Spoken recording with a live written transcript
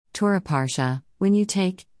Torah Parsha, when you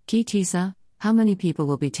take Kitisa, how many people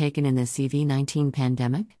will be taken in this CV-19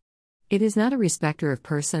 pandemic? It is not a respecter of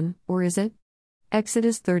person, or is it?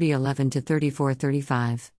 Exodus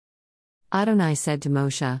 30:11-34-35. Adonai said to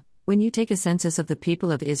Moshe, when you take a census of the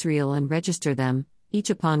people of Israel and register them,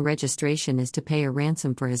 each upon registration is to pay a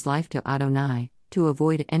ransom for his life to Adonai, to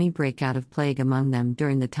avoid any breakout of plague among them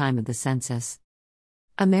during the time of the census.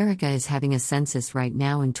 America is having a census right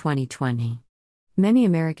now in 2020. Many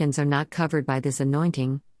Americans are not covered by this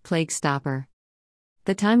anointing, plague stopper.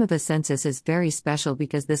 The time of a census is very special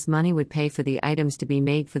because this money would pay for the items to be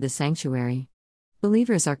made for the sanctuary.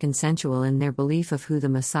 Believers are consensual in their belief of who the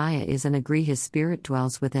Messiah is and agree his spirit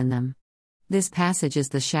dwells within them. This passage is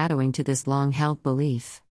the shadowing to this long-held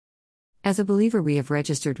belief. As a believer, we have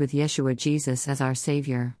registered with Yeshua Jesus as our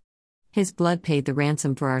Savior. His blood paid the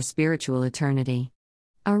ransom for our spiritual eternity.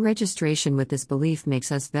 Our registration with this belief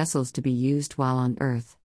makes us vessels to be used while on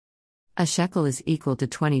earth. A shekel is equal to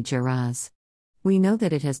 20 gerahs. We know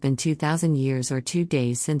that it has been 2,000 years or 2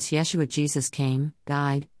 days since Yeshua Jesus came,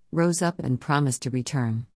 died, rose up and promised to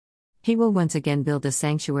return. He will once again build a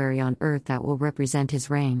sanctuary on earth that will represent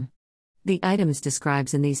his reign. The items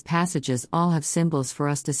described in these passages all have symbols for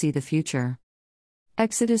us to see the future.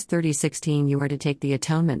 Exodus 30:16 You are to take the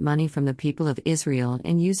atonement money from the people of Israel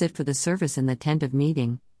and use it for the service in the tent of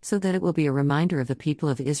meeting, so that it will be a reminder of the people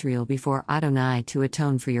of Israel before Adonai to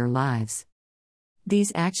atone for your lives.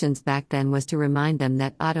 These actions back then was to remind them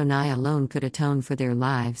that Adonai alone could atone for their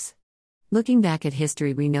lives. Looking back at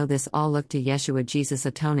history, we know this all looked to Yeshua Jesus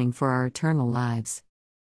atoning for our eternal lives.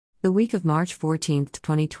 The week of March 14,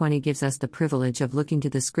 2020 gives us the privilege of looking to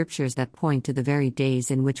the scriptures that point to the very days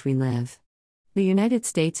in which we live. The United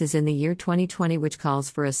States is in the year 2020, which calls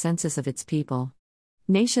for a census of its people.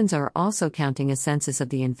 Nations are also counting a census of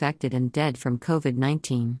the infected and dead from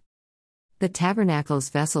COVID-19. The tabernacle's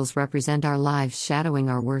vessels represent our lives, shadowing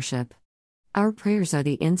our worship. Our prayers are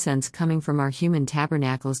the incense coming from our human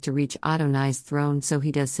tabernacles to reach Adonai's throne, so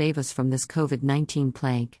he does save us from this COVID-19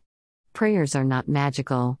 plague. Prayers are not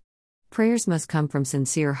magical. Prayers must come from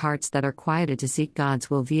sincere hearts that are quieted to seek God's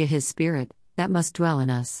will via his Spirit, that must dwell in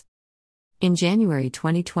us. In January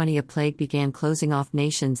 2020, a plague began closing off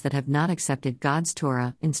nations that have not accepted God's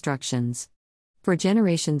Torah instructions. For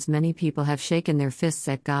generations, many people have shaken their fists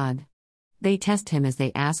at God. They test him as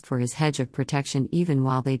they ask for his hedge of protection, even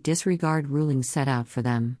while they disregard rulings set out for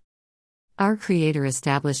them. Our Creator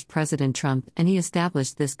established President Trump, and he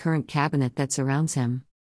established this current cabinet that surrounds him.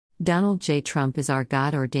 Donald J. Trump is our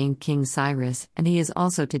God-ordained King Cyrus, and he is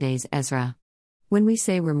also today's Ezra. When we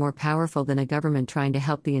say we're more powerful than a government trying to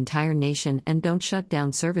help the entire nation and don't shut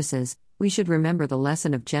down services, we should remember the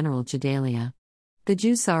lesson of General Gedaliah. The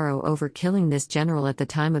Jews' sorrow over killing this general at the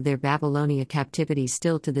time of their Babylonia captivity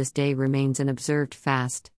still to this day remains an observed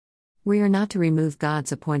fast. We are not to remove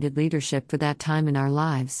God's appointed leadership for that time in our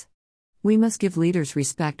lives. We must give leaders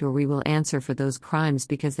respect, or we will answer for those crimes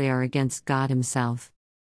because they are against God himself.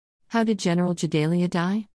 How did General Gedaliah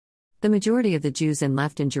die? The majority of the Jews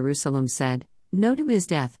left in Jerusalem said no to his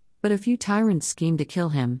death, but a few tyrants schemed to kill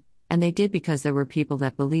him, and they did because there were people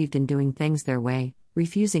that believed in doing things their way,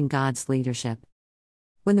 refusing God's leadership.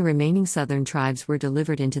 When the remaining southern tribes were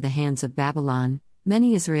delivered into the hands of Babylon,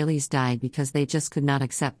 many Israelis died because they just could not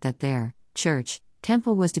accept that their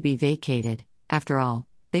temple was to be vacated. After all,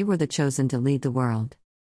 they were the chosen to lead the world.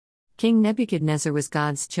 King Nebuchadnezzar was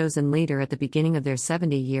God's chosen leader at the beginning of their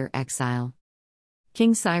 70-year exile.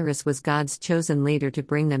 King Cyrus was God's chosen leader to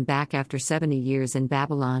bring them back after 70 years in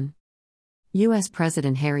Babylon. U.S.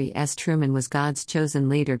 President Harry S. Truman was God's chosen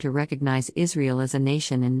leader to recognize Israel as a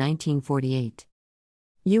nation in 1948.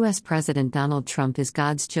 U.S. President Donald Trump is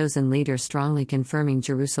God's chosen leader, strongly confirming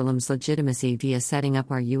Jerusalem's legitimacy via setting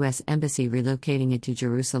up our U.S. Embassy, relocating it to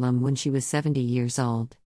Jerusalem when she was 70 years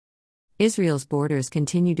old. Israel's borders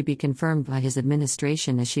continue to be confirmed by his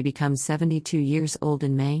administration as she becomes 72 years old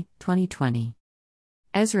in May 2020.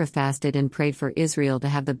 Ezra fasted and prayed for Israel to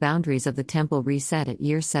have the boundaries of the temple reset at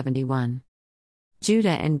year 71. Judah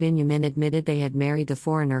and Benjamin admitted they had married the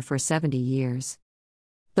foreigner for 70 years.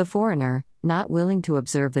 The foreigner, not willing to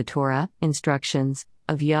observe the Torah instructions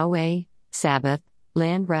of Yahweh, Sabbath,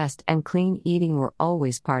 land rest, and clean eating were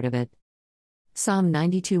always part of it. Psalm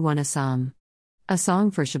 92:1 A psalm. A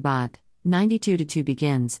song for Shabbat, 92:2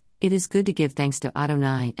 begins, It is good to give thanks to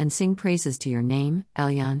Adonai and sing praises to your name,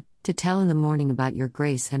 Elyon, to tell in the morning about your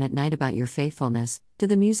grace and at night about your faithfulness, to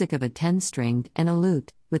the music of a 10-stringed and a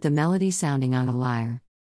lute, with the melody sounding on a lyre.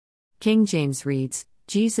 King James reads,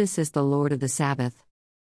 Jesus is the Lord of the Sabbath.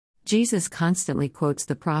 Jesus constantly quotes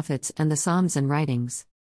the prophets and the Psalms and writings.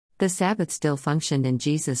 The Sabbath still functioned in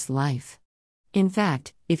Jesus' life. In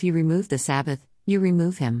fact, if you remove the Sabbath, you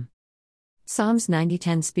remove him. Psalms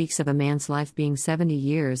 90:10 speaks of a man's life being 70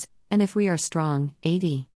 years, and if we are strong,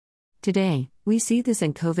 80. Today, we see this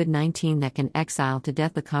in COVID-19 that can exile to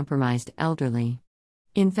death the compromised elderly.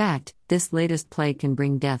 In fact, this latest plague can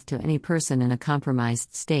bring death to any person in a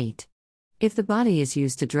compromised state. If the body is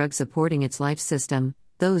used to drugs supporting its life system,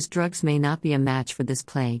 those drugs may not be a match for this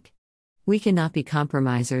plague. We cannot be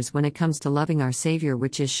compromisers when it comes to loving our Savior,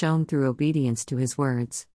 which is shown through obedience to His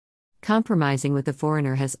words. Compromising with the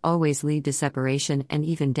foreigner has always led to separation and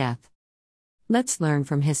even death. Let's learn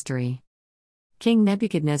from history. King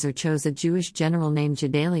Nebuchadnezzar chose a Jewish general named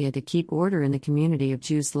Gedaliah to keep order in the community of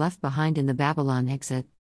Jews left behind in the Babylon exit.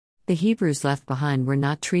 The Hebrews left behind were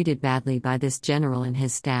not treated badly by this general and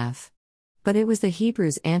his staff. But it was the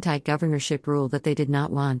Hebrews' anti-governorship rule that they did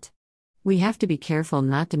not want. We have to be careful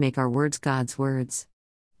not to make our words God's words.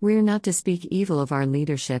 We're not to speak evil of our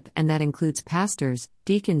leadership, and that includes pastors,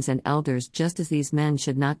 deacons, and elders, just as these men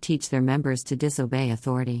should not teach their members to disobey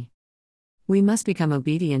authority. We must become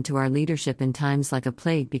obedient to our leadership in times like a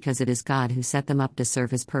plague because it is God who set them up to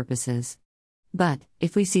serve His purposes. But,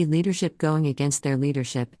 if we see leadership going against their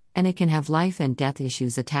leadership, and it can have life and death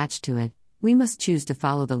issues attached to it, we must choose to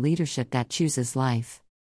follow the leadership that chooses life.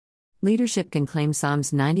 Leadership can claim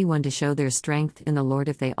Psalms 91 to show their strength in the Lord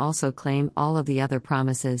if they also claim all of the other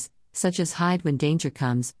promises, such as hide when danger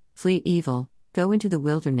comes, flee evil, go into the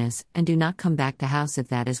wilderness, and do not come back to house if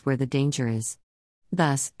that is where the danger is.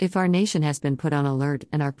 Thus, if our nation has been put on alert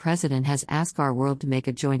and our president has asked our world to make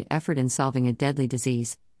a joint effort in solving a deadly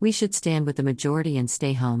disease, we should stand with the majority and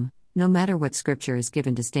stay home, no matter what scripture is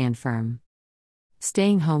given to stand firm.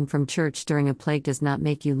 Staying home from church during a plague does not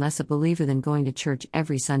make you less a believer than going to church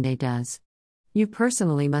every Sunday does. You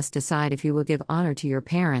personally must decide if you will give honor to your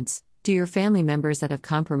parents, to your family members that have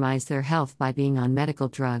compromised their health by being on medical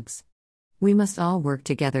drugs. We must all work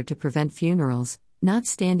together to prevent funerals, not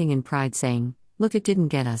standing in pride saying, "Look, it didn't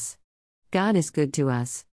get us." God is good to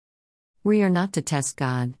us. We are not to test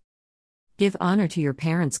God. Give honor to your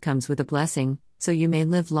parents comes with a blessing, so you may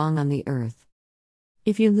live long on the earth.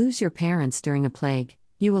 If you lose your parents during a plague,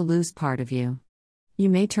 you will lose part of you. You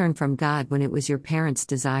may turn from God when it was your parents'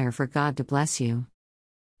 desire for God to bless you.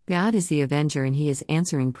 God is the avenger, and He is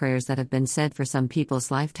answering prayers that have been said for some people's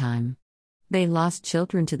lifetime. They lost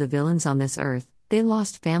children to the villains on this earth, they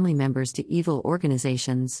lost family members to evil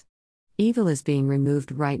organizations. Evil is being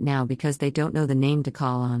removed right now because they don't know the name to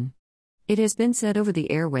call on. It has been said over the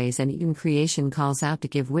airways, and even creation calls out to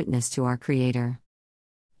give witness to our Creator.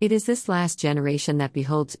 It is this last generation that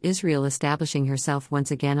beholds Israel establishing herself once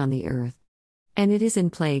again on the earth. And it is in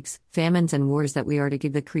plagues, famines, and wars that we are to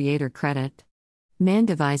give the Creator credit. Man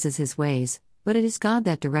devises his ways, but it is God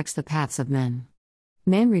that directs the paths of men.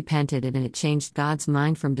 Man repented, and it changed God's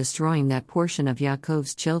mind from destroying that portion of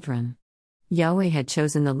Yaakov's children. Yahweh had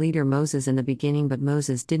chosen the leader Moses in the beginning, but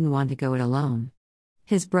Moses didn't want to go it alone.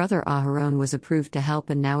 His brother Aharon was approved to help,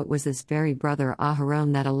 and now it was this very brother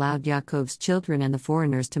Aharon that allowed Yaakov's children and the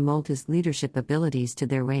foreigners to mold his leadership abilities to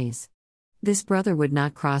their ways. This brother would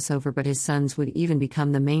not cross over, but his sons would even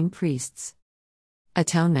become the main priests.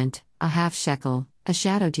 Atonement, a half shekel, a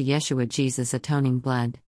shadow to Yeshua Jesus' atoning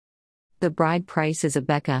blood. The bride price is a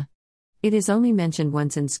bekah. It is only mentioned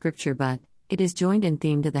once in Scripture, but it is joined in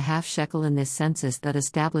theme to the half shekel in this census that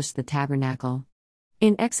established the tabernacle.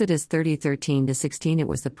 In Exodus 30:13-16, it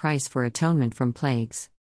was the price for atonement from plagues.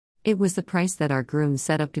 It was the price that our groom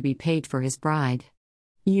set up to be paid for his bride.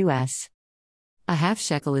 U.S. A half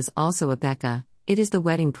shekel is also a bekah. It is the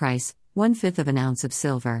wedding price, 1/5 of an ounce of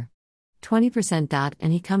silver. 20%.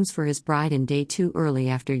 And he comes for his bride in day 2 early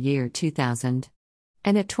after year 2000.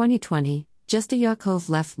 And at 2020, just a Yaakov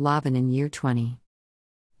left Laban in year 20.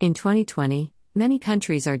 In 2020, many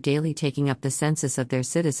countries are daily taking up the census of their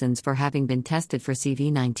citizens for having been tested for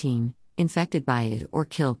CV-19, infected by it, or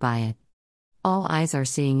killed by it. All eyes are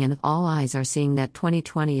seeing that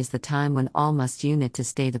 2020 is the time when all must unite to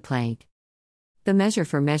stay the plague. The measure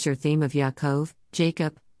for measure theme of Yaakov,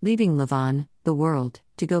 Jacob, leaving Lavan, the world,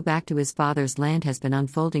 to go back to his father's land has been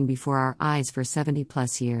unfolding before our eyes for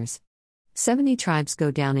 70+ years. 70 tribes go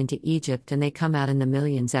down into Egypt, and they come out in the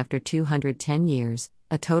millions after 210 years.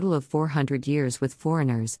 A total of 400 years with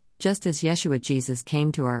foreigners, just as Yeshua Jesus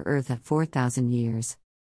came to our earth at 4,000 years.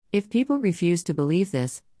 If people refuse to believe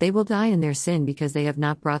this, they will die in their sin because they have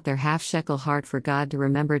not brought their half-shekel heart for God to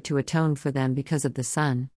remember to atone for them because of the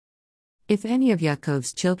Son. If any of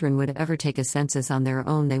Yaakov's children would ever take a census on their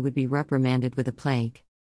own, they would be reprimanded with a plague.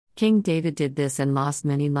 King David did this and lost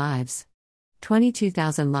many lives.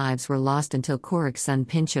 22,000 lives were lost until Korach's son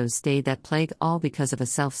Pinchos stayed that plague, all because of a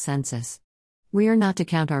self-census. We are not to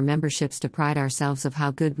count our memberships to pride ourselves of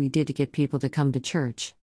how good we did to get people to come to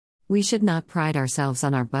church. We should not pride ourselves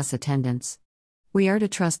on our bus attendance. We are to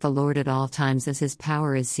trust the Lord at all times as His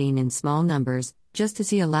power is seen in small numbers, just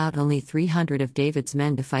as He allowed only 300 of David's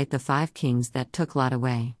men to fight the 5 kings that took Lot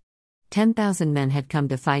away. 10,000 men had come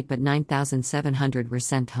to fight, but 9,700 were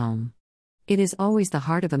sent home. It is always the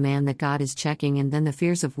heart of a man that God is checking, and then the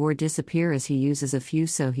fears of war disappear as He uses a few,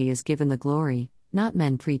 so He is given the glory, not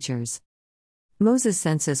men preachers. Moses'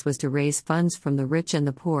 census was to raise funds from the rich and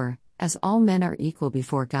the poor, as all men are equal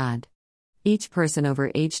before God. Each person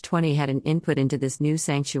over age 20 had an input into this new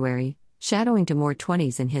sanctuary, shadowing to more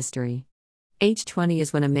 20s in history. Age 20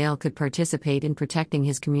 is when a male could participate in protecting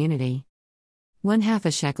his community. 1/2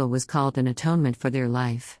 a shekel was called an atonement for their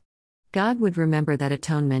life. God would remember that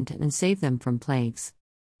atonement and save them from plagues.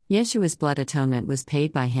 Yeshua's blood atonement was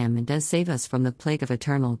paid by Him and does save us from the plague of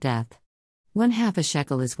eternal death. 1/2 a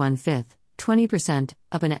shekel is 1/5, 20%,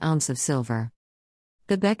 of an ounce of silver.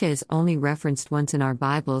 The beka is only referenced once in our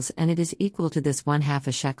Bibles, and it is equal to this 1/2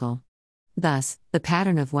 a shekel. Thus, the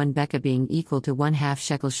pattern of 1 beka being equal to 1/2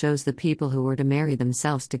 shekel shows the people who were to marry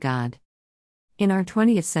themselves to God. In our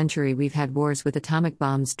 20th century, we've had wars with atomic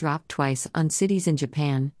bombs dropped twice on cities in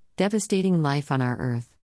Japan, devastating life on our earth.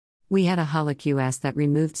 We had a Holocaust that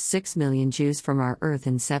removed 6 million Jews from our earth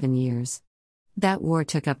in 7 years. That war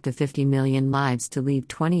took up to 50 million lives to leave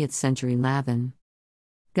 20th century Laban.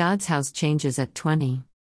 God's house changes at 20.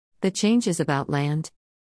 The change is about land.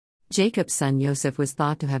 Jacob's son Joseph was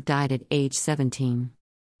thought to have died at age 17.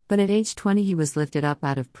 But at age 20 he was lifted up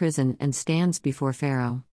out of prison and stands before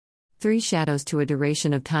Pharaoh. 3 shadows to a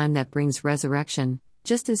duration of time that brings resurrection,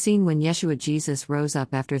 just as seen when Yeshua Jesus rose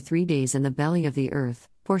up after 3 days in the belly of the earth,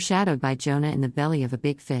 foreshadowed by Jonah in the belly of a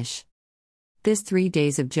big fish. This 3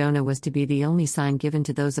 days of Jonah was to be the only sign given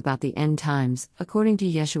to those about the end times, according to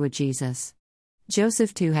Yeshua Jesus.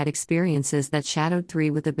 Joseph too had experiences that shadowed 3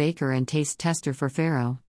 with the baker and taste tester for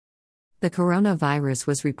Pharaoh. The coronavirus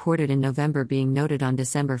was reported in November, being noted on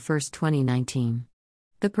December 1, 2019.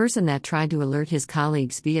 The person that tried to alert his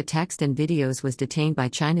colleagues via text and videos was detained by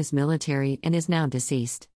China's military and is now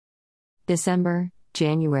deceased. December,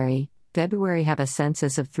 January, February have a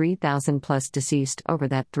census of 3,000 plus deceased over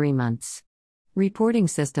that 3 months. Reporting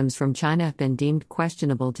systems from China have been deemed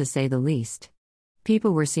questionable to say the least.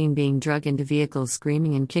 People were seen being dragged into vehicles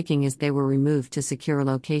screaming and kicking as they were removed to secure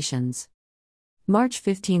locations. March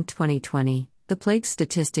 15, 2020, the plague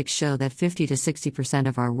statistics show that 50 to 60%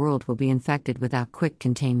 of our world will be infected without quick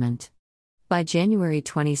containment. By January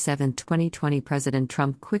 27, 2020, President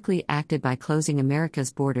Trump quickly acted by closing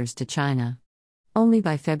America's borders to China. Only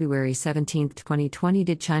by February 17, 2020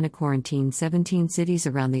 did China quarantine 17 cities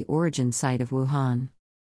around the origin site of Wuhan.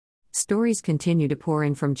 Stories continue to pour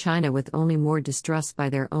in from China with only more distrust by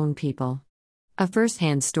their own people. A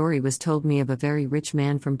first-hand story was told me of a very rich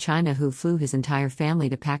man from China who flew his entire family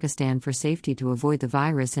to Pakistan for safety to avoid the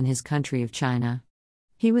virus in his country of China.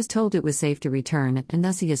 He was told it was safe to return, and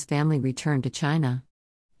thus his family returned to China.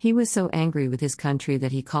 He was so angry with his country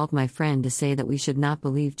that he called my friend to say that we should not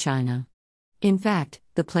believe China. In fact,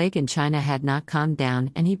 the plague in China had not calmed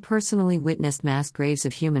down, and he personally witnessed mass graves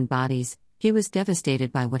of human bodies. He was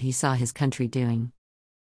devastated by what he saw his country doing.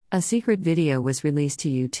 A secret video was released to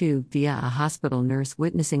YouTube via a hospital nurse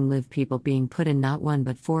witnessing live people being put in not 1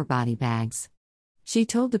 but 4 body bags. She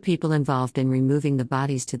told the people involved in removing the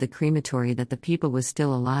bodies to the crematory that the people was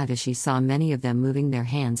still alive, as she saw many of them moving their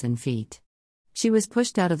hands and feet. She was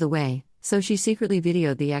pushed out of the way, so she secretly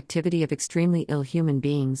videoed the activity of extremely ill human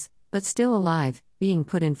beings, but still alive, being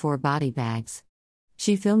put in 4 body bags.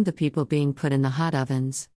 She filmed the people being put in the hot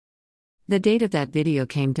ovens. The date of that video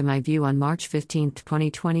came to my view on March 15,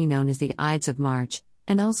 2020, known as the Ides of March,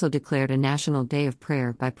 and also declared a national day of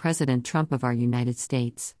prayer by President Trump of our United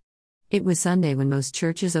States. It was Sunday when most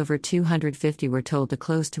churches over 250 were told to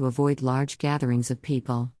close to avoid large gatherings of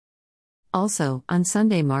people. Also, on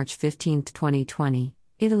Sunday, March 15, 2020,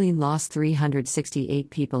 Italy lost 368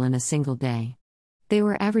 people in a single day. They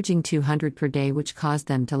were averaging 200 per day, which caused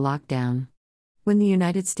them to lock down. When the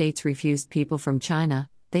United States refused people from China,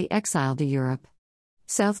 they exiled to Europe.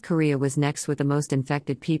 South Korea was next with the most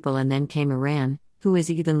infected people, and then came Iran, who is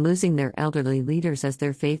even losing their elderly leaders as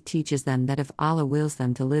their faith teaches them that if Allah wills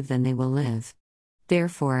them to live, then they will live.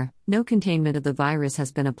 Therefore, no containment of the virus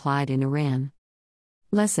has been applied in Iran.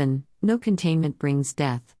 Lesson: no containment brings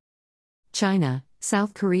death. China,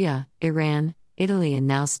 South Korea, Iran, Italy, and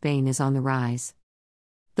now Spain is on the rise.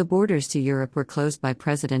 The borders to Europe were closed by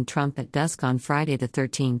President Trump at dusk on Friday the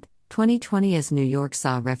 13th, 2020, as New York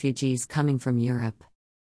saw refugees coming from Europe.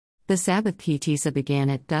 The Sabbath Kitisa began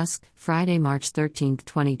at dusk, Friday, March 13,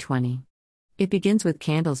 2020. It begins with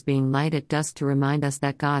candles being lit at dusk to remind us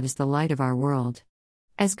that God is the light of our world.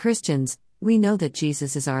 As Christians, we know that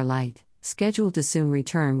Jesus is our light, scheduled to soon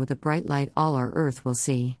return with a bright light all our earth will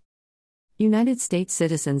see. United States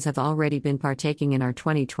citizens have already been partaking in our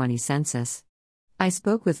 2020 census. I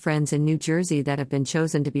spoke with friends in New Jersey that have been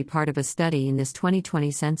chosen to be part of a study in this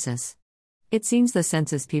 2020 census. It seems the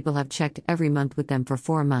census people have checked every month with them for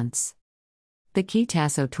 4 months. The Ki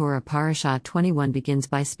Tasso Torah Parashat 21 begins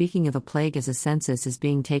by speaking of a plague as a census is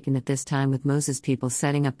being taken at this time with Moses' people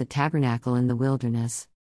setting up the tabernacle in the wilderness.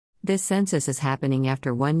 This census is happening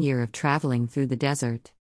after 1 year of traveling through the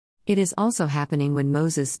desert. It is also happening when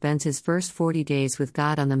Moses spends his first 40 days with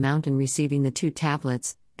God on the mountain receiving the 2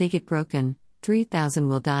 tablets. They get broken, 3,000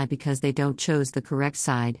 will die because they don't chose the correct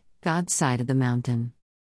side, God's side of the mountain.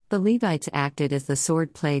 The Levites acted as the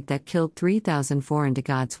sword plague that killed 3,000 foreign to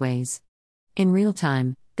God's ways. In real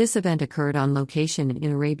time, this event occurred on location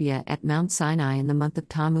in Arabia at Mount Sinai in the month of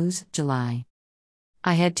Tammuz, July.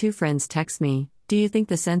 I had 2 friends text me, "Do you think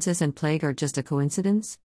the census and plague are just a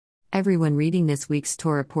coincidence?" Everyone reading this week's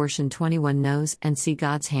Torah portion 21 knows and see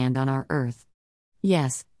God's hand on our earth.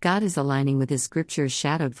 Yes, God is aligning with His scriptures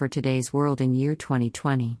shadowed for today's world in year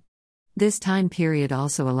 2020. This time period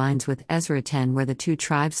also aligns with Ezra 10, where the 2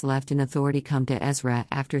 tribes left in authority come to Ezra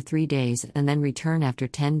after 3 days and then return after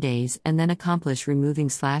 10 days and then accomplish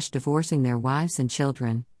removing/divorcing their wives and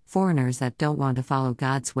children, foreigners that don't want to follow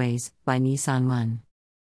God's ways, by Nisan 1.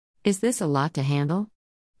 Is this a lot to handle?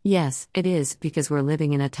 Yes, it is, because we're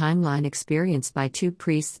living in a timeline experienced by 2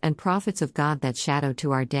 priests and prophets of God that shadow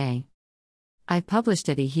to our day. I published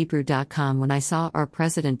at ehebrew.com when I saw our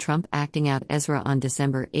President Trump acting out Ezra on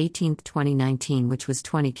December 18, 2019, which was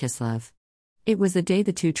 20 Kislev. It was the day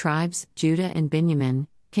the 2 tribes, Judah and Benjamin,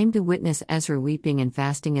 came to witness Ezra weeping and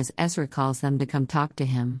fasting as Ezra calls them to come talk to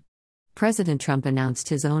him. President Trump announced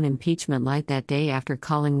his own impeachment light that day after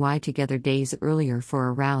calling Y together days earlier for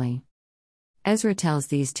a rally. Ezra tells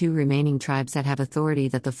these 2 remaining tribes that have authority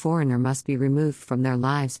that the foreigner must be removed from their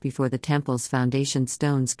lives before the temple's foundation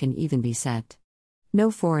stones can even be set. No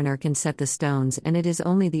foreigner can set the stones, and it is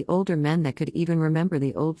only the older men that could even remember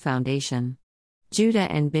the old foundation. Judah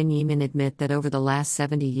and Benjamin admit that over the last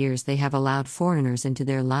 70 years they have allowed foreigners into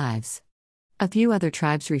their lives. A few other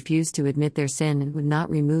tribes refuse to admit their sin and would not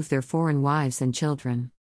remove their foreign wives and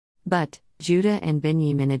children. But Judah and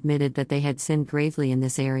Benjamin admitted that they had sinned gravely in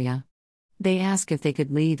this area. They ask if they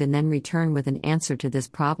could leave and then return with an answer to this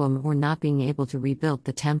problem or not being able to rebuild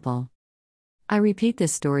the temple. I repeat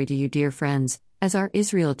this story to you, dear friends, as our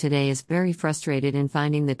Israel today is very frustrated in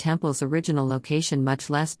finding the temple's original location, much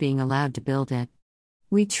less being allowed to build it.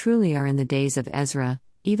 We truly are in the days of Ezra,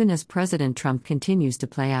 even as President Trump continues to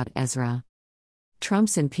play out Ezra.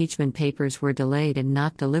 Trump's impeachment papers were delayed and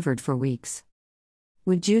not delivered for weeks.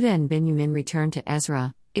 Would Judah and Benjamin return to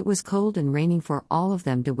Ezra? It was cold and raining for all of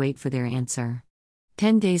them to wait for their answer.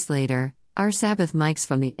 10 days later, our Sabbath mics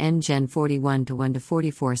from the N Gen 41 to 1 to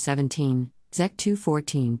 44:17, Zech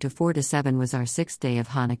 2:14 to 4 to 7 was our 6th day of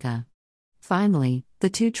Hanukkah. Finally, the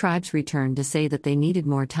 2 tribes returned to say that they needed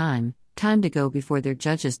more time to go before their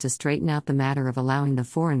judges to straighten out the matter of allowing the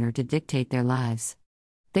foreigner to dictate their lives.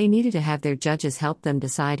 They needed to have their judges help them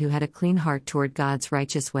decide who had a clean heart toward God's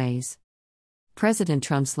righteous ways. President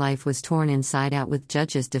Trump's life was torn inside out with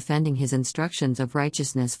judges defending his instructions of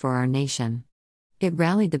righteousness for our nation. It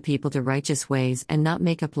rallied the people to righteous ways and not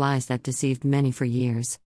make up lies that deceived many for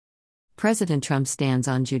years. President Trump stands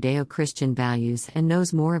on Judeo-Christian values and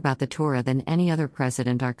knows more about the Torah than any other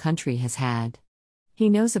president our country has had. He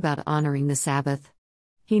knows about honoring the Sabbath.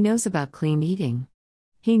 He knows about clean eating.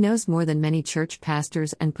 He knows more than many church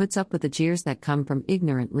pastors and puts up with the jeers that come from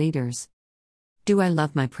ignorant leaders. Do I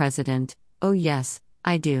love my president? Oh yes,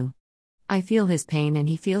 I do. I feel his pain and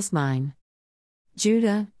he feels mine.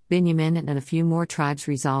 Judah, Benjamin and a few more tribes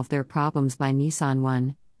resolved their problems by Nisan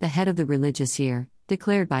 1, the head of the religious year,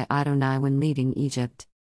 declared by Adonai when leading Egypt.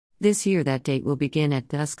 This year that date will begin at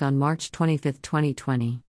dusk on March 25,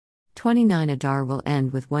 2020. 29 Adar will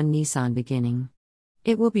end with 1 Nisan beginning.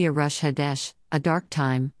 It will be a Rosh Hadesh, a dark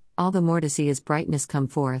time, all the more to see his brightness come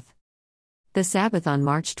forth. The Sabbath on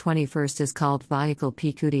March 21 is called Vayikol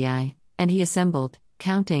Pikudei, and he assembled,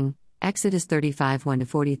 counting, Exodus 35:1 to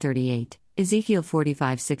 40:38, Ezekiel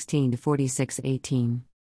 45:16 to 46:18.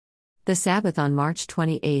 The Sabbath on March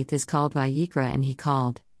 28 is called Vayikra, and he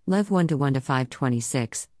called, Lev 1 to 1 to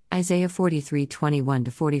 5:26, Isaiah 43:21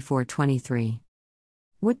 to 44:23.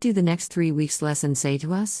 What do the next 3 weeks' lessons say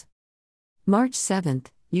to us? March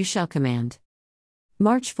 7th, you shall command.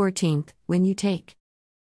 March 14th, when you take.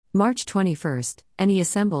 March 21st, and he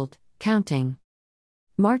assembled, counting.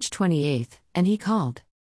 March 28th, and he called.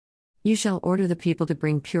 You shall order the people to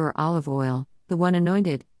bring pure olive oil, the one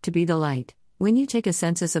anointed, to be the light. When you take a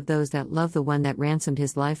census of those that love the one that ransomed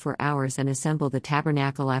his life for ours and assemble the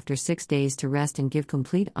tabernacle after 6 days to rest and give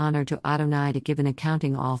complete honor to Adonai to give an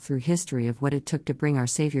accounting all through history of what it took to bring our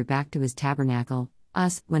Savior back to his tabernacle,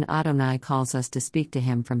 us, when Adonai calls us to speak to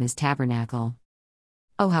him from his tabernacle.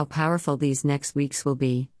 Oh, how powerful these next weeks will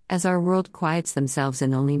be, as our world quiets themselves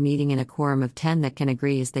in only meeting in a quorum of 10 that can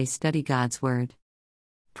agree as they study God's word.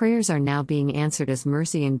 Prayers are now being answered as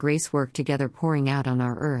mercy and grace work together pouring out on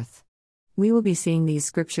our earth. We will be seeing these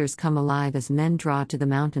scriptures come alive as men draw to the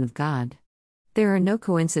mountain of God. There are no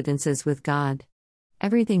coincidences with God.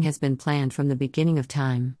 Everything has been planned from the beginning of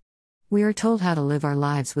time. We are told how to live our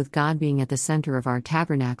lives with God being at the center of our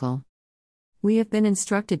tabernacle. We have been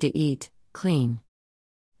instructed to eat clean.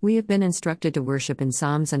 We have been instructed to worship in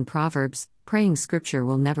Psalms and Proverbs, praying scripture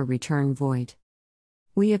will never return void.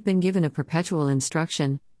 We have been given a perpetual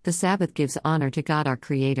instruction, the Sabbath gives honor to God our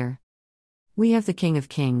Creator. We have the King of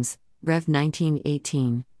Kings, Rev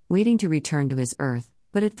 19:18, waiting to return to his earth,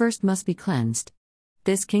 but it first must be cleansed.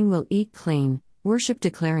 This king will eat clean, worship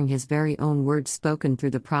declaring his very own words spoken through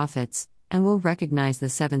the prophets, and will recognize the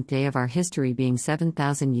seventh day of our history being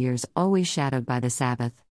 7,000 years always shadowed by the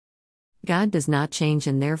Sabbath. God does not change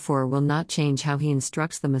and therefore will not change how he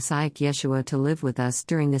instructs the Messiah Yeshua to live with us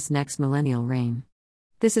during this next millennial reign.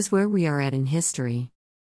 This is where we are at in history.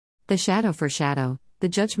 The shadow for shadow, the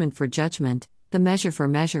judgment for judgment, the measure for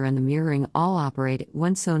measure and the mirroring all operate at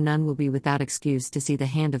once so none will be without excuse to see the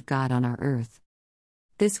hand of God on our earth.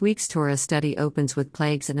 This week's Torah study opens with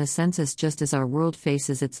plagues and a census just as our world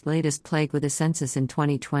faces its latest plague with a census in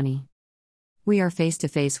 2020. We are face to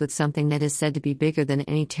face with something that is said to be bigger than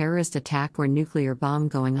any terrorist attack or nuclear bomb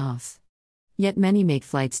going off. Yet many make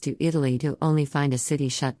flights to Italy to only find a city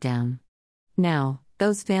shut down. Now,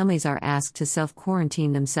 those families are asked to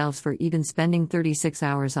self-quarantine themselves for even spending 36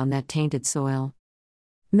 hours on that tainted soil.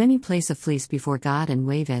 Many place a fleece before God and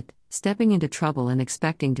wave it, stepping into trouble and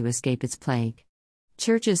expecting to escape its plague.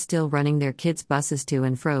 Churches still running their kids' buses to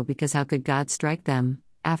and fro because how could God strike them?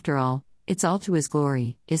 After all, it's all to his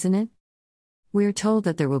glory, isn't it? We are told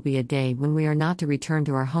that there will be a day when we are not to return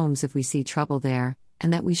to our homes if we see trouble there,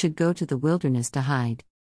 and that we should go to the wilderness to hide.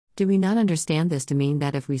 Do we not understand this to mean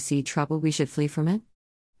that if we see trouble we should flee from it?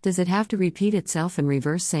 Does it have to repeat itself in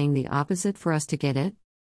reverse saying the opposite for us to get it?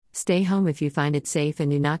 Stay home if you find it safe and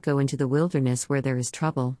do not go into the wilderness where there is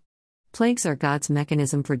trouble. Plagues are God's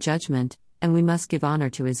mechanism for judgment, and we must give honor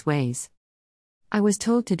to his ways. I was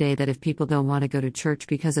told today that if people don't want to go to church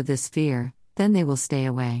because of this fear, then they will stay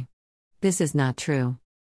away. This is not true.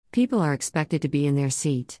 People are expected to be in their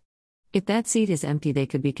seat. If that seat is empty, they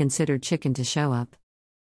could be considered chicken to show up.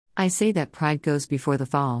 I say that pride goes before the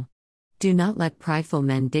fall. Do not let prideful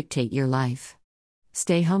men dictate your life.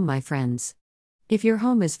 Stay home, my friends. If your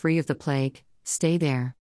home is free of the plague, stay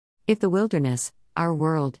there. If the wilderness, our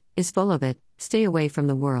world, is full of it, stay away from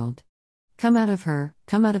the world. Come out of her,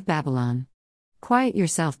 come out of Babylon. Quiet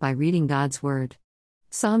yourself by reading God's word.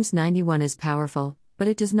 Psalms 91 is powerful, but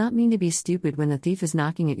it does not mean to be stupid when the thief is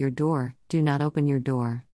knocking at your door. Do not open your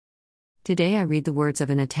door. Today I read the words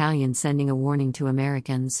of an Italian sending a warning to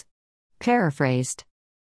Americans. Paraphrased.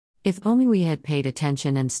 If only we had paid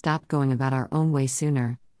attention and stopped going about our own way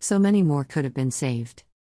sooner, so many more could have been saved.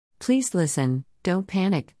 Please listen, don't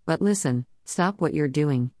panic, but listen, stop what you're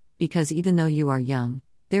doing, because even though you are young,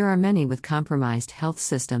 there are many with compromised health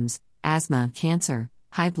systems, asthma, cancer,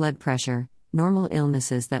 high blood pressure, normal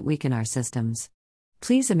illnesses that weaken our systems.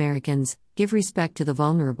 Please, Americans, give respect to the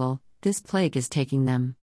vulnerable, this plague is taking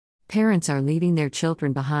them. Parents are leaving their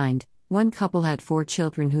children behind. One couple had 4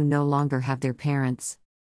 children who no longer have their parents.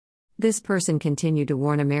 This person continued to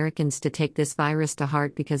warn Americans to take this virus to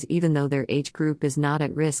heart because even though their age group is not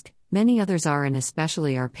at risk, many others are, and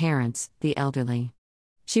especially our parents, the elderly.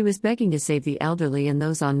 She was begging to save the elderly and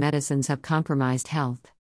those on medicines have compromised health.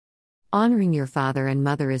 Honoring your father and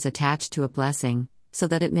mother is attached to a blessing, so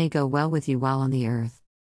that it may go well with you while on the earth.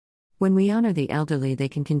 When we honor the elderly, they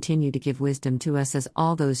can continue to give wisdom to us, as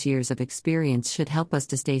all those years of experience should help us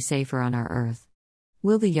to stay safer on our earth.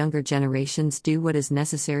 Will the younger generations do what is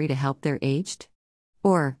necessary to help their aged?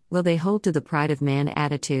 Or, will they hold to the pride of man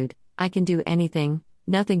attitude, I can do anything,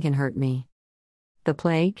 nothing can hurt me? The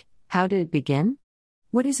plague, how did it begin?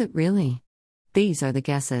 What is it really? These are the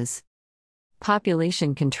guesses.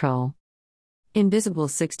 Population control. Invisible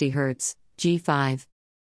 60 Hz, G5.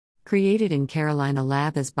 Created in Carolina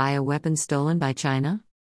lab as bioweapon stolen by China?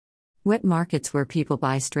 Wet markets where people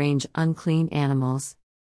buy strange, unclean animals.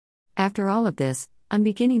 After all of this, I'm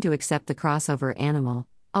beginning to accept the crossover animal,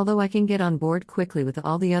 although I can get on board quickly with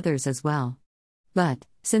all the others as well. But,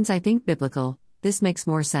 since I think biblical, this makes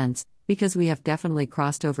more sense, because we have definitely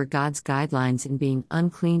crossed over God's guidelines in being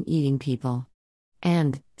unclean eating people.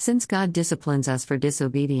 And, since God disciplines us for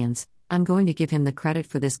disobedience, I'm going to give him the credit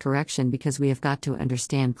for this correction because we have got to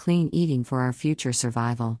understand clean eating for our future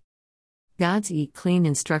survival. God's eat clean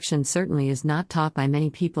instruction certainly is not taught by many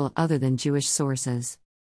people other than Jewish sources.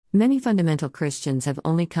 Many fundamental Christians have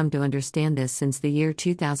only come to understand this since the year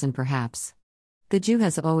 2000 perhaps. The Jew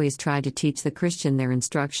has always tried to teach the Christian their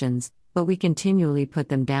instructions, but we continually put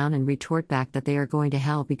them down and retort back that they are going to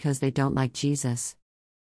hell because they don't like Jesus.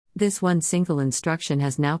 This one single instruction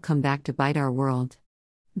has now come back to bite our world.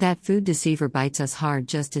 That food deceiver bites us hard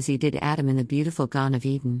just as he did Adam in the beautiful Garden of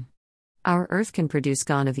Eden. Our earth can produce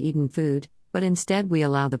Garden of Eden food, but instead we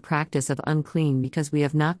allow the practice of unclean because we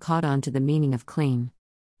have not caught on to the meaning of clean.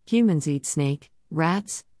 Humans eat snake,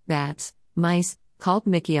 rats, bats, mice, called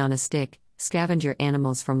Mickey on a stick, scavenger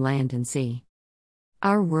animals from land and sea.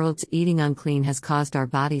 Our world's eating unclean has caused our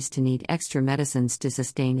bodies to need extra medicines to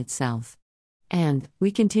sustain itself. And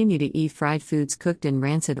we continue to eat fried foods cooked in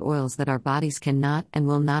rancid oils that our bodies cannot and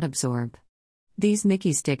will not absorb. These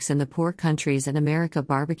Mickey sticks in the poor countries and America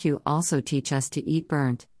barbecue also teach us to eat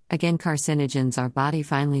burnt, again carcinogens. Our body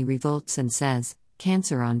finally revolts and says,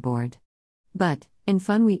 cancer on board. But, in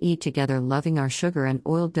fun we eat together loving our sugar and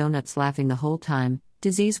oiled donuts laughing the whole time.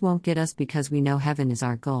 Disease won't get us because we know heaven is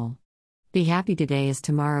our goal. Be happy today as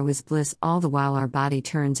tomorrow is bliss, all the while our body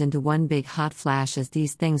turns into one big hot flash as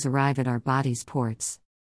these things arrive at our body's ports.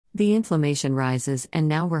 The inflammation rises and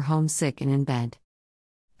now we're homesick and in bed.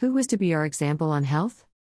 Who was to be our example on health?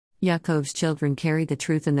 Yaakov's children carried the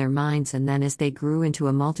truth in their minds, and then as they grew into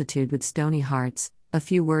a multitude with stony hearts, a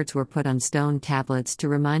few words were put on stone tablets to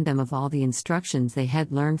remind them of all the instructions they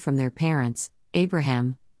had learned from their parents,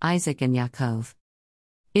 Abraham, Isaac and Yaakov.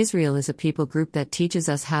 Israel is a people group that teaches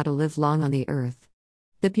us how to live long on the earth.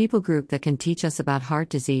 The people group that can teach us about heart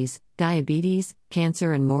disease, diabetes,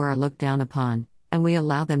 cancer and more are looked down upon, and we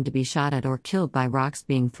allow them to be shot at or killed by rocks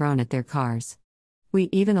being thrown at their cars. We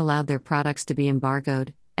even allowed their products to be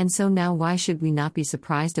embargoed, and so now why should we not be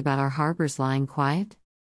surprised about our harbors lying quiet?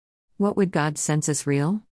 What would God's census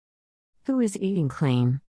real? Who is eating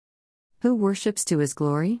clean? Who worships to his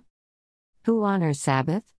glory? Who honors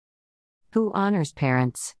Sabbath? Who honors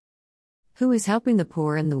parents? Who is helping the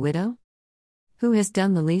poor and the widow? Who has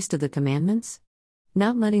done the least of the commandments?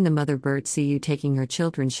 Not letting the mother bird see you taking her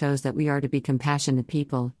children shows that we are to be compassionate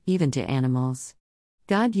people, even to animals.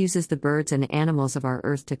 God uses the birds and animals of our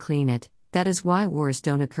earth to clean it. That is why wars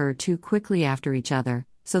don't occur too quickly after each other,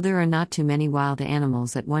 so there are not too many wild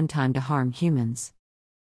animals at one time to harm humans.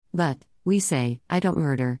 But, we say, I don't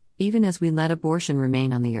murder, even as we let abortion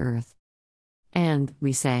remain on the earth. And,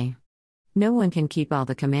 we say, no one can keep all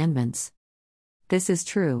the commandments. This is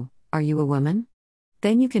true. Are you a woman?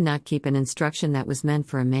 Then you cannot keep an instruction that was meant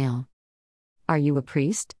for a male. Are you a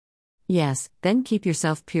priest? Yes, then keep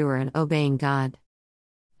yourself pure and obeying God.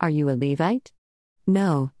 Are you a Levite?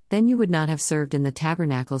 No, then you would not have served in the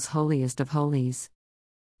tabernacle's holiest of holies.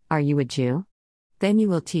 Are you a Jew? Then you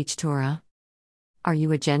will teach Torah. Are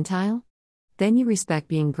you a Gentile? Then you respect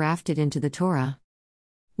being grafted into the Torah.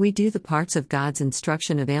 We do the parts of God's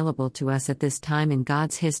instruction available to us at this time in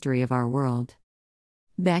God's history of our world.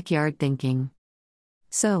 Backyard thinking.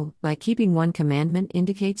 So, by keeping one commandment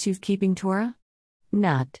indicates you've keeping Torah?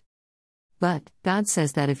 Not. But, God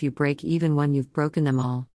says that if you break even one you've broken them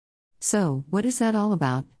all. So, what is that all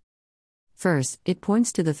about? First, it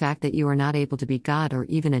points to the fact that you are not able to be God or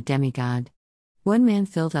even a demigod. One man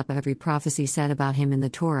filled up every prophecy said about him in the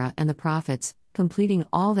Torah and the prophets, completing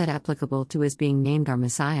all that applicable to his being named our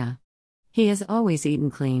Messiah. He has always eaten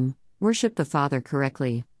clean, worshipped the Father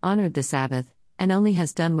correctly, honored the Sabbath, and only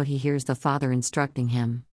has done what he hears the Father instructing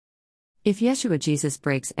him. If Yeshua Jesus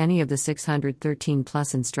breaks any of the 613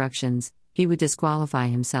 plus instructions, he would disqualify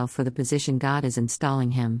himself for the position God is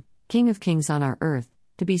installing him, King of Kings on our earth,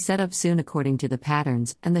 to be set up soon according to the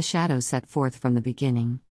patterns and the shadows set forth from the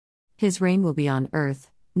beginning. His reign will be on earth,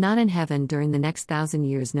 not in heaven during the next 1,000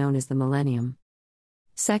 years known as the millennium.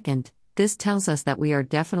 Second, this tells us that we are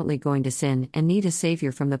definitely going to sin and need a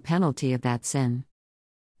Savior from the penalty of that sin.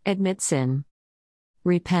 Admit sin.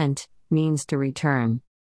 Repent means to return.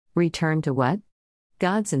 Return to what?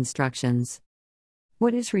 God's instructions.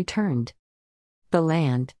 What is returned? The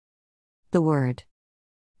land. The Word.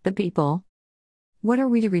 The people. What are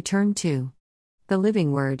we to return to? The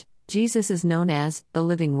living Word. Jesus is known as the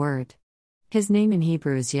living Word. His name in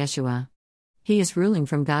Hebrew is Yeshua. He is ruling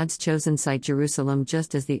from God's chosen site Jerusalem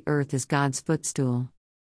just as the earth is God's footstool.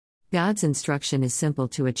 God's instruction is simple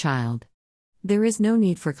to a child. There is no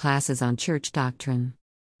need for classes on church doctrine.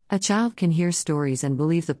 A child can hear stories and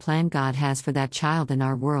believe the plan God has for that child in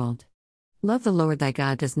our world. Love the Lord thy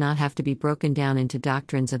God does not have to be broken down into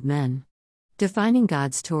doctrines of men. Defining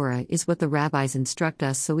God's Torah is what the rabbis instruct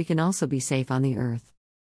us so we can also be safe on the earth.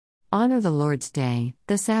 Honor the Lord's day,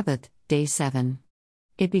 the Sabbath, day 7.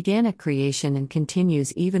 It began at creation and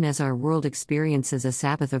continues even as our world experiences a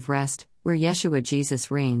Sabbath of rest, where Yeshua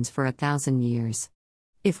Jesus reigns for 1,000 years.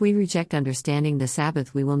 If we reject understanding the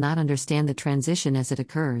Sabbath, we will not understand the transition as it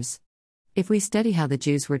occurs. If we study how the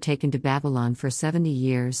Jews were taken to Babylon for 70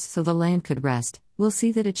 years so the land could rest, we'll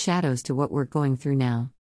see that it shadows to what we're going through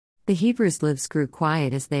now. The Hebrews' lives grew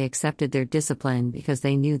quiet as they accepted their discipline because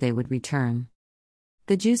they knew they would return.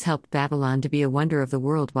 The Jews helped Babylon to be a wonder of the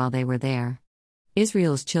world while they were there.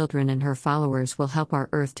 Israel's children and her followers will help our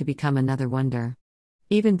earth to become another wonder.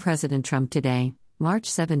 Even President Trump today, March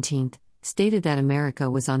 17, stated that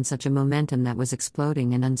America was on such a momentum that was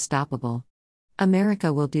exploding and unstoppable.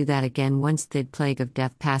 America will do that again once the plague of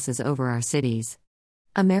death passes over our cities.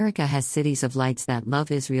 America has cities of lights that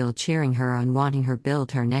love Israel, cheering her on, wanting her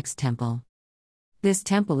build her next temple. This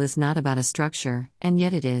temple is not about a structure, and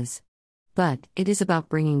yet it is. But it is about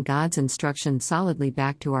bringing God's instruction solidly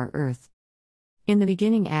back to our earth. In the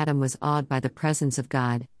beginning, Adam was awed by the presence of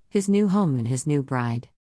God, his new home and his new bride.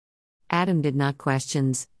 Adam did not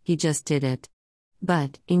question, he just did it.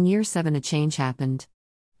 But, in year 7 a change happened.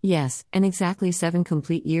 Yes, in exactly 7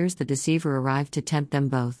 complete years the deceiver arrived to tempt them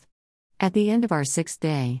both. At the end of our 6th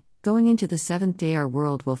day, going into the 7th day, our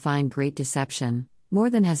world will find great deception, more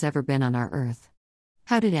than has ever been on our earth.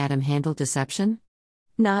 How did Adam handle deception?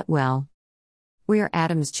 Not well. We are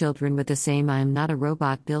Adam's children with the same "I am not a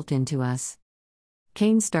robot" built into us.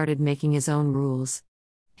 Cain started making his own rules.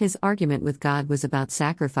 His argument with God was about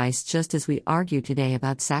sacrifice, just as we argue today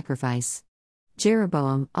about sacrifice.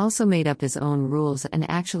 Jeroboam also made up his own rules and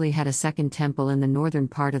actually had a second temple in the northern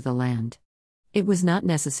part of the land. It was not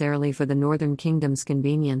necessarily for the northern kingdom's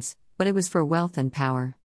convenience, but it was for wealth and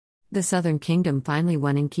power. The southern kingdom finally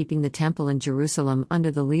won in keeping the temple in Jerusalem under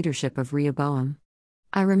the leadership of Rehoboam.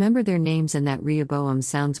 I remember their names, and that Rehoboam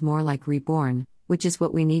sounds more like reborn, which is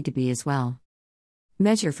what we need to be as well.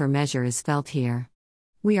 Measure for measure is felt here.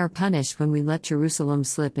 We are punished when we let Jerusalem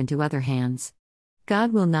slip into other hands.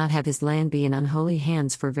 God will not have his land be in unholy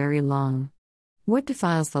hands for very long. What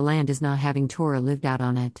defiles the land is not having Torah lived out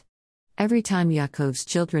on it. Every time Yaakov's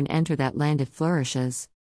children enter that land, it flourishes.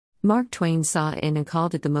 Mark Twain saw it and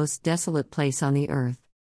called it the most desolate place on the earth.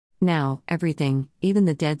 Now, everything, even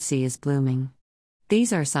the Dead Sea, is blooming.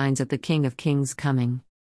 These are signs of the King of Kings coming.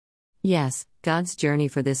 Yes, God's journey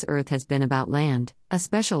for this earth has been about land, a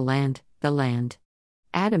special land, the land.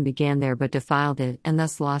 Adam began there but defiled it and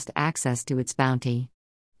thus lost access to its bounty.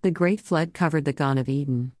 The great flood covered the Garden of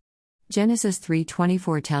Eden. Genesis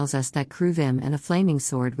 3:24 tells us that Kruvim and a flaming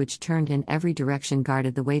sword which turned in every direction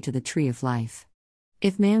guarded the way to the tree of life.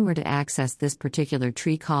 If man were to access this particular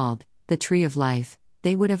tree called the tree of life,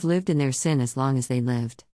 they would have lived in their sin as long as they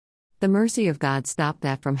lived. The mercy of God stopped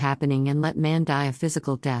that from happening and let man die a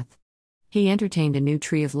physical death. He entertained a new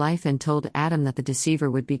tree of life and told Adam that the deceiver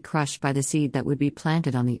would be crushed by the seed that would be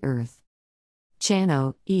planted on the earth.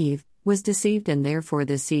 Chano, Eve, was deceived, and therefore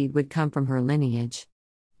the seed would come from her lineage.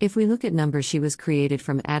 If we look at numbers, she was created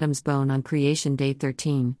from Adam's bone on creation day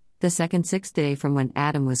 13, the second 6th day from when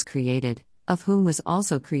Adam was created, of whom was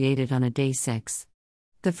also created on a day 6.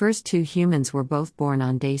 The first 2 humans were both born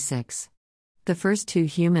on day 6. The first 2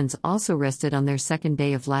 humans also rested on their second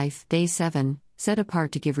day of life, day 7, set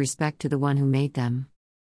apart to give respect to the one who made them.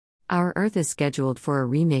 Our earth is scheduled for a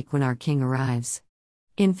remake when our king arrives.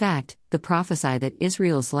 In fact, the prophecy that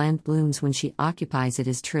Israel's land blooms when she occupies it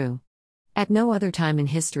is true. At no other time in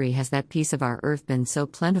history has that piece of our earth been so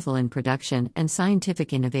plentiful in production and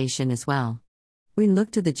scientific innovation as well. We look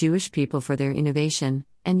to the Jewish people for their innovation,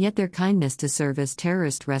 and yet their kindness to serve as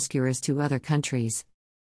terrorist rescuers to other countries.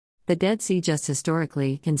 The Dead Sea, just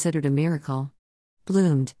historically considered a miracle,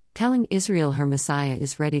 bloomed, telling Israel her Messiah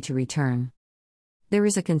is ready to return. There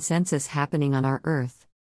is a consensus happening on our earth.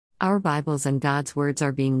 Our Bibles and God's words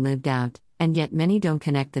are being lived out, and yet many don't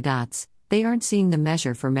connect the dots. They aren't seeing the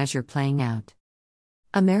measure for measure playing out.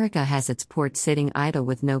 America has its ports sitting idle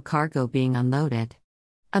with no cargo being unloaded.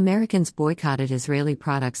 Americans boycotted Israeli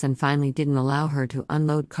products and finally didn't allow her to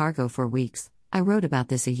unload cargo for weeks. I wrote about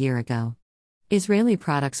this a year ago. Israeli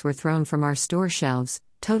products were thrown from our store shelves,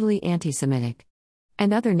 totally anti-Semitic.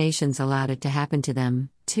 And other nations allowed it to happen to them,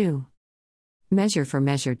 too. Measure for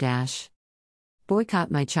measure dash. Boycott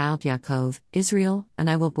my child Yaakov, Israel, and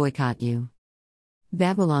I will boycott you.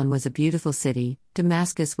 Babylon was a beautiful city,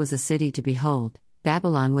 Damascus was a city to behold,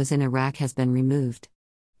 Babylon was in Iraq has been removed.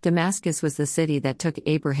 Damascus was the city that took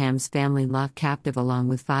Abraham's family Lot captive along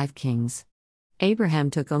with 5 kings. Abraham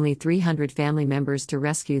took only 300 family members to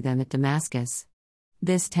rescue them at Damascus.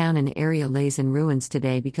 This town and area lays in ruins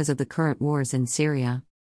today because of the current wars in Syria.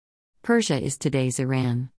 Persia is today's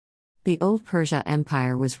Iran. The old Persia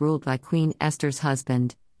Empire was ruled by Queen Esther's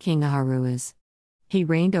husband, King Ahasuerus. He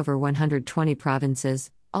reigned over 120 provinces,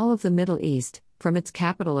 all of the Middle East, from its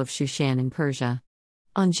capital of Shushan in Persia.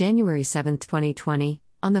 On January 7, 2020,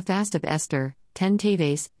 on the fast of Esther, 10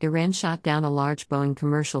 Teves, Iran shot down a large Boeing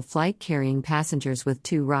commercial flight carrying passengers with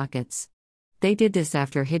 2 rockets. They did this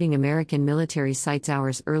after hitting American military sites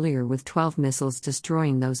hours earlier with 12 missiles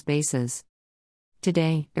destroying those bases.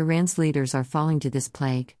 Today, Iran's leaders are falling to this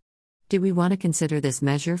plague. Do we want to consider this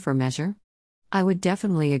measure for measure? I would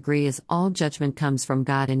definitely agree, as all judgment comes from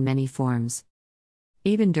God in many forms.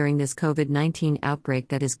 Even during this COVID-19 outbreak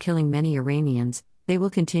that is killing many Iranians, they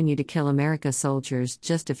will continue to kill America's soldiers.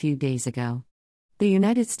 Just a few days ago, the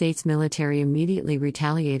United States military immediately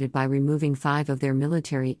retaliated by removing 5 of their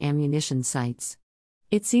military ammunition sites.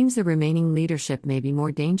 It seems the remaining leadership may be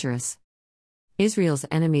more dangerous. Israel's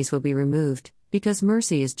enemies will be removed, because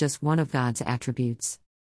mercy is just one of God's attributes.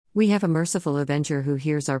 We have a merciful avenger who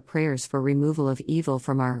hears our prayers for removal of evil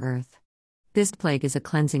from our earth. This plague is a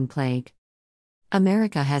cleansing plague.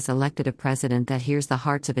 America has elected a president that hears the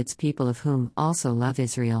hearts of its people, of whom also love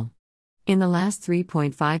Israel. In the last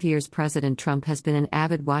 3.5 years, President Trump has been an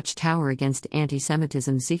avid watchtower against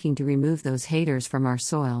anti-Semitism, seeking to remove those haters from our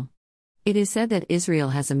soil. It is said that Israel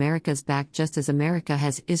has America's back just as America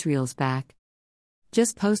has Israel's back.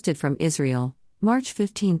 Just posted from Israel, March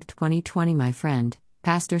 15, 2020. My friend,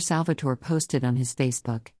 Pastor Salvatore, posted on his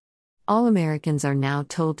Facebook. All Americans are now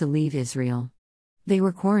told to leave Israel. They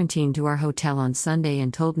were quarantined to our hotel on Sunday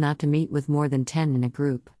and told not to meet with more than 10 in a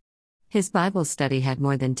group. His Bible study had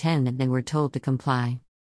more than 10 and they were told to comply.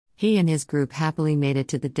 He and his group happily made it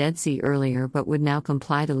to the Dead Sea earlier but would now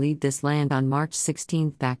comply to leave this land on March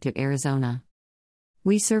 16 back to Arizona.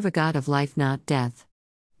 We serve a God of life, not death.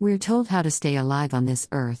 We're told how to stay alive on this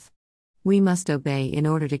earth. We must obey in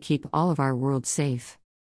order to keep all of our world safe.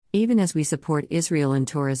 Even as we support Israel in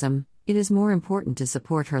tourism, it is more important to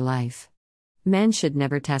support her life. Men should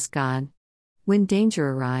never test God. When danger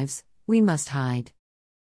arrives, we must hide.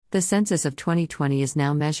 The census of 2020 is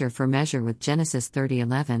now measure for measure with Genesis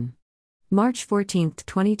 30:11. March 14,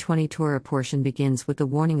 2020 Torah portion begins with the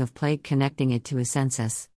warning of plague, connecting it to a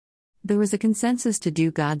census. There was a consensus to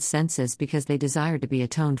do God's census because they desired to be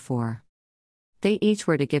atoned for. They each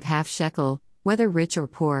were to give half shekel, whether rich or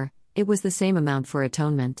poor. It was the same amount for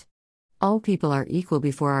atonement. All people are equal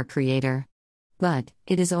before our Creator. But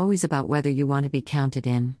it is always about whether you want to be counted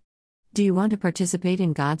in. Do you want to participate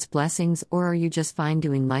in God's blessings, or are you just fine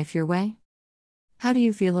doing life your way? How do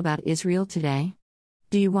you feel about Israel today?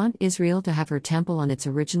 Do you want Israel to have her temple on its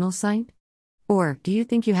original site? Or do you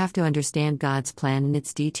think you have to understand God's plan in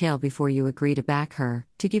its detail before you agree to back her,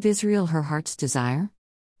 to give Israel her heart's desire?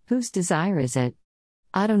 Whose desire is it?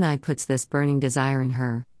 Adonai puts this burning desire in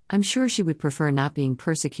her. I'm sure she would prefer not being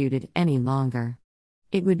persecuted any longer.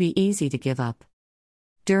 It would be easy to give up.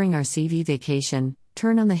 During our CV vacation,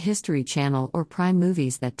 turn on the History Channel or Prime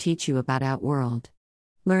Movies that teach you about Outworld.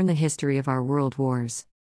 Learn the history of our world wars.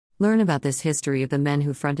 Learn about this history of the men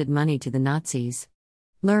who fronted money to the Nazis.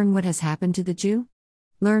 Learn what has happened to the Jew.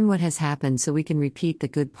 Learn what has happened so we can repeat the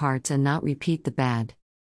good parts and not repeat the bad.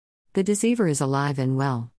 The deceiver is alive and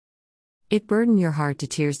well. It burdened your heart to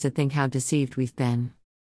tears to think how deceived we've been.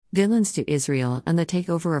 Villains to Israel and the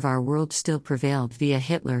takeover of our world still prevailed via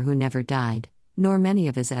Hitler, who never died, nor many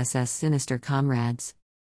of his SS sinister comrades.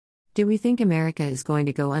 Do we think America is going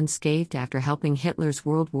to go unscathed after helping Hitler's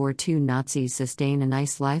World War II Nazis sustain a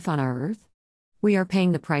nice life on our earth? We are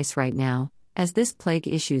paying the price right now, as this plague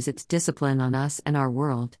issues its discipline on us and our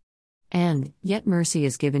world. And yet mercy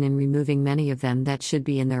is given in removing many of them that should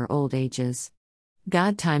be in their old ages.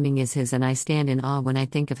 God timing is His, and I stand in awe when I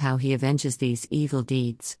think of how He avenges these evil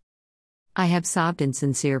deeds. I have sobbed in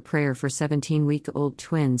sincere prayer for 17-week-old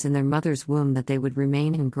twins in their mother's womb that they would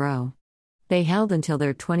remain and grow. They held until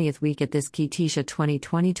their 20th week at this Ketisha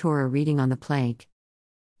 2020 Torah reading on the plague.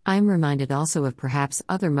 I am reminded also of perhaps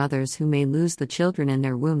other mothers who may lose the children in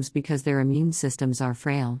their wombs because their immune systems are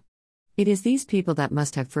frail. It is these people that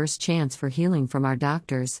must have first chance for healing from our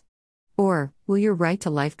doctors. Or, will your right to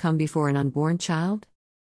life come before an unborn child?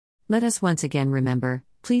 Let us once again remember,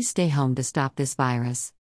 please stay home to stop this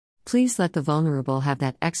virus. Please let the vulnerable have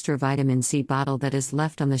that extra vitamin C bottle that is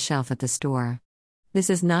left on the shelf at the store. This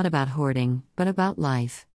is not about hoarding, but about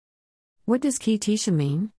life. What does Ketisha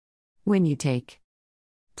mean? When you take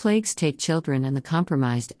plagues, take children and the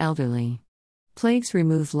compromised elderly. Plagues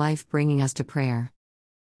remove life, bringing us to prayer.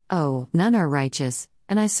 Oh, none are righteous,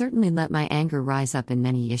 and I certainly let my anger rise up in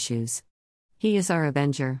many issues. He is our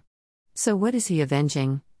avenger. So what is he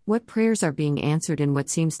avenging? What prayers are being answered in what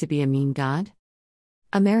seems to be a mean God?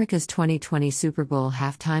 America's 2020 Super Bowl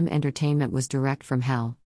halftime entertainment was direct from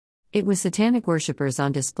hell. It was satanic worshippers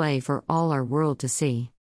on display for all our world to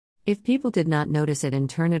see. If people did not notice it and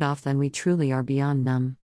turn it off, then we truly are beyond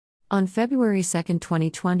numb. On February 2,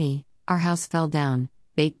 2020, our house fell down,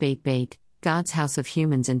 bait, God's house of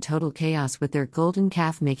humans in total chaos, with their golden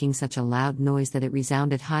calf making such a loud noise that it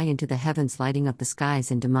resounded high into the heavens, lighting up the skies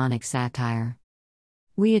in demonic satire.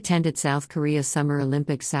 We attended South Korea's Summer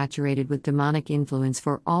Olympics, saturated with demonic influence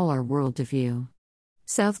for all our world to view.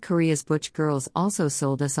 South Korea's butch girls also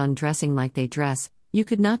sold us on dressing like they dress. You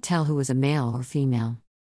could not tell who was a male or female.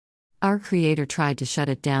 Our creator tried to shut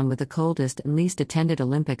it down with the coldest and least attended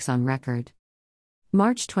Olympics on record.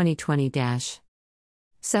 March 2020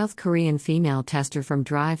 South Korean female tester from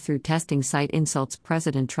drive-through testing site insults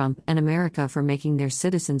President Trump and America for making their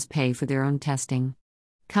citizens pay for their own testing.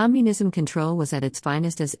 Communism control was at its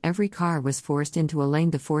finest, as every car was forced into a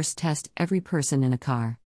lane to force test every person in a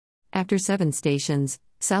car. After 7 stations,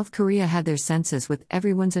 South Korea had their census with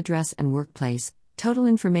everyone's address and workplace, total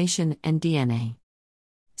information, and DNA.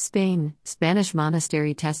 Spain, Spanish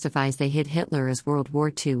monastery testifies they hid Hitler as World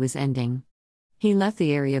War II was ending. He left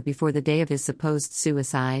the area before the day of his supposed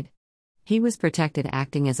suicide. He was protected,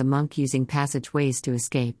 acting as a monk, using passageways to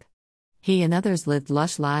escape. He and others lived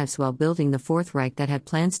lush lives while building the Fourth Reich that had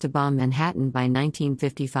plans to bomb Manhattan by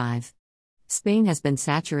 1955. Spain has been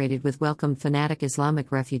saturated with welcomed fanatic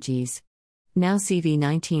Islamic refugees. Now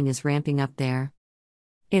CV-19 is ramping up there.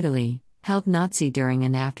 Italy, held Nazi during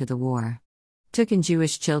and after the war. Took in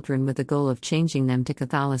Jewish children with the goal of changing them to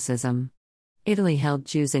Catholicism. Italy held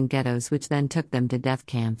Jews in ghettos, which then took them to death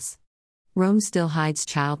camps. Rome still hides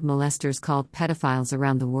child molesters called pedophiles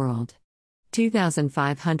around the world.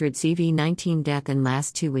 2,500 CV-19 death in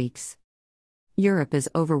last 2 weeks. Europe is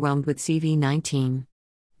overwhelmed with CV-19.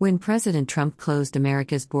 When President Trump closed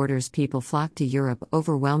America's borders, people flocked to Europe,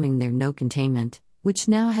 overwhelming their no containment, which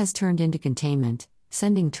now has turned into containment,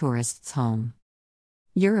 sending tourists home.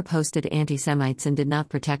 Europe hosted anti-Semites and did not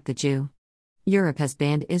protect the Jew. Europe has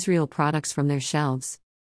banned Israel products from their shelves.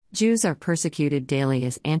 Jews are persecuted daily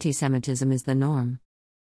as anti-Semitism is the norm.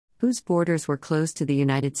 Whose borders were closed to the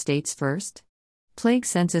United States first? Plague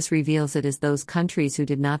Census reveals it is those countries who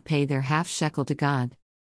did not pay their half shekel to God.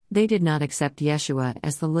 They did not accept Yeshua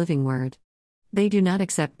as the living word. They do not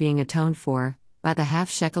accept being atoned for, by the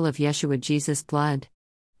half shekel of Yeshua Jesus' blood.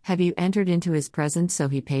 Have you entered into his presence so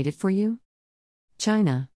he paid it for you?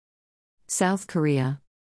 China, South Korea,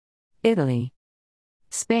 Italy,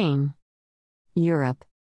 Spain, Europe,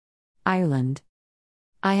 Ireland.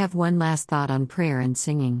 I have one last thought on prayer and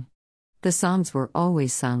singing. The Psalms were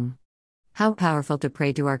always sung. How powerful to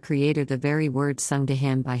pray to our Creator, the very words sung to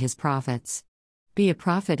him by his prophets. Be a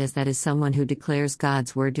prophet, as that is someone who declares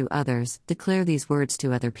God's word to others. Declare these words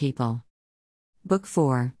to other people. Book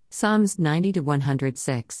 4, Psalms 90 to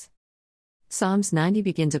 106. Psalms 90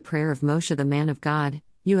 begins a prayer of Moshe, the man of God.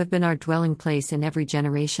 You have been our dwelling place in every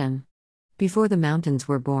generation. Before the mountains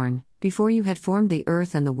were born, before you had formed the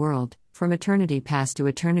earth and the world, from eternity past to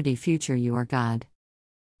eternity future, you are God.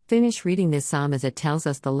 Finish reading this psalm as it tells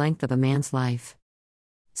us the length of a man's life.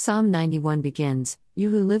 Psalm 91 begins, You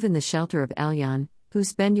who live in the shelter of Elyon, who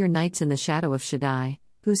spend your nights in the shadow of Shaddai,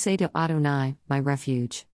 who say to Adonai, my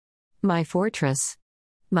refuge, my fortress,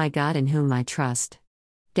 my God in whom I trust.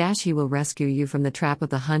 He will rescue you from the trap of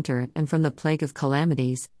the hunter and from the plague of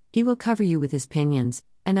calamities. He will cover you with his pinions,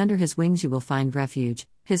 and under his wings you will find refuge.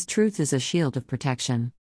 His truth is a shield of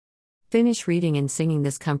protection. Finish reading and singing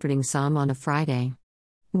this comforting psalm on a Friday.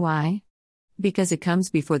 Why? Because it comes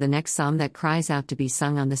before the next psalm that cries out to be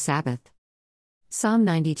sung on the Sabbath. Psalm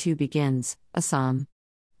 92 begins, a psalm.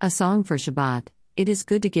 A song for Shabbat. It is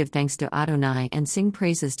good to give thanks to Adonai and sing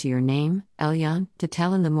praises to your name, Elyon, to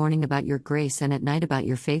tell in the morning about your grace and at night about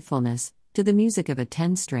your faithfulness, to the music of a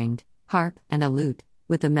 10-stringed harp and a lute,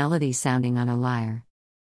 with the melody sounding on a lyre.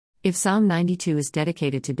 If Psalm 92 is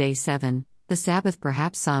dedicated to day 7, the Sabbath,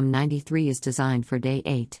 perhaps Psalm 93 is designed for day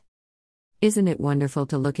 8. Isn't it wonderful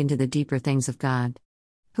to look into the deeper things of God?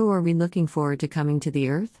 Who are we looking forward to coming to the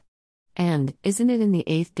earth? And, isn't it in the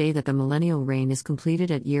 8th day that the millennial reign is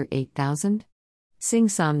completed at year 8000? Sing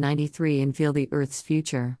Psalm 93 and feel the earth's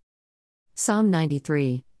future. Psalm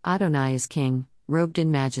 93, Adonai is king, robed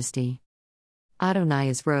in majesty. Adonai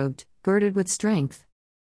is robed, girded with strength.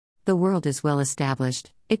 The world is well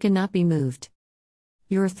established, it cannot be moved.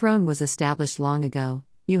 Your throne was established long ago,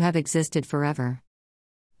 you have existed forever.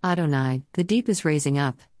 Adonai, the deep is raising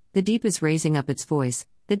up, the deep is raising up its voice,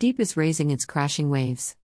 the deep is raising its crashing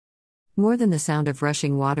waves. More than the sound of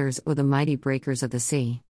rushing waters or the mighty breakers of the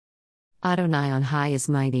sea. Adonai on high is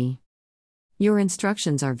mighty. Your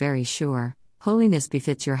instructions are very sure, holiness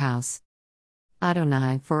befits your house.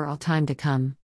 Adonai, for all time to come.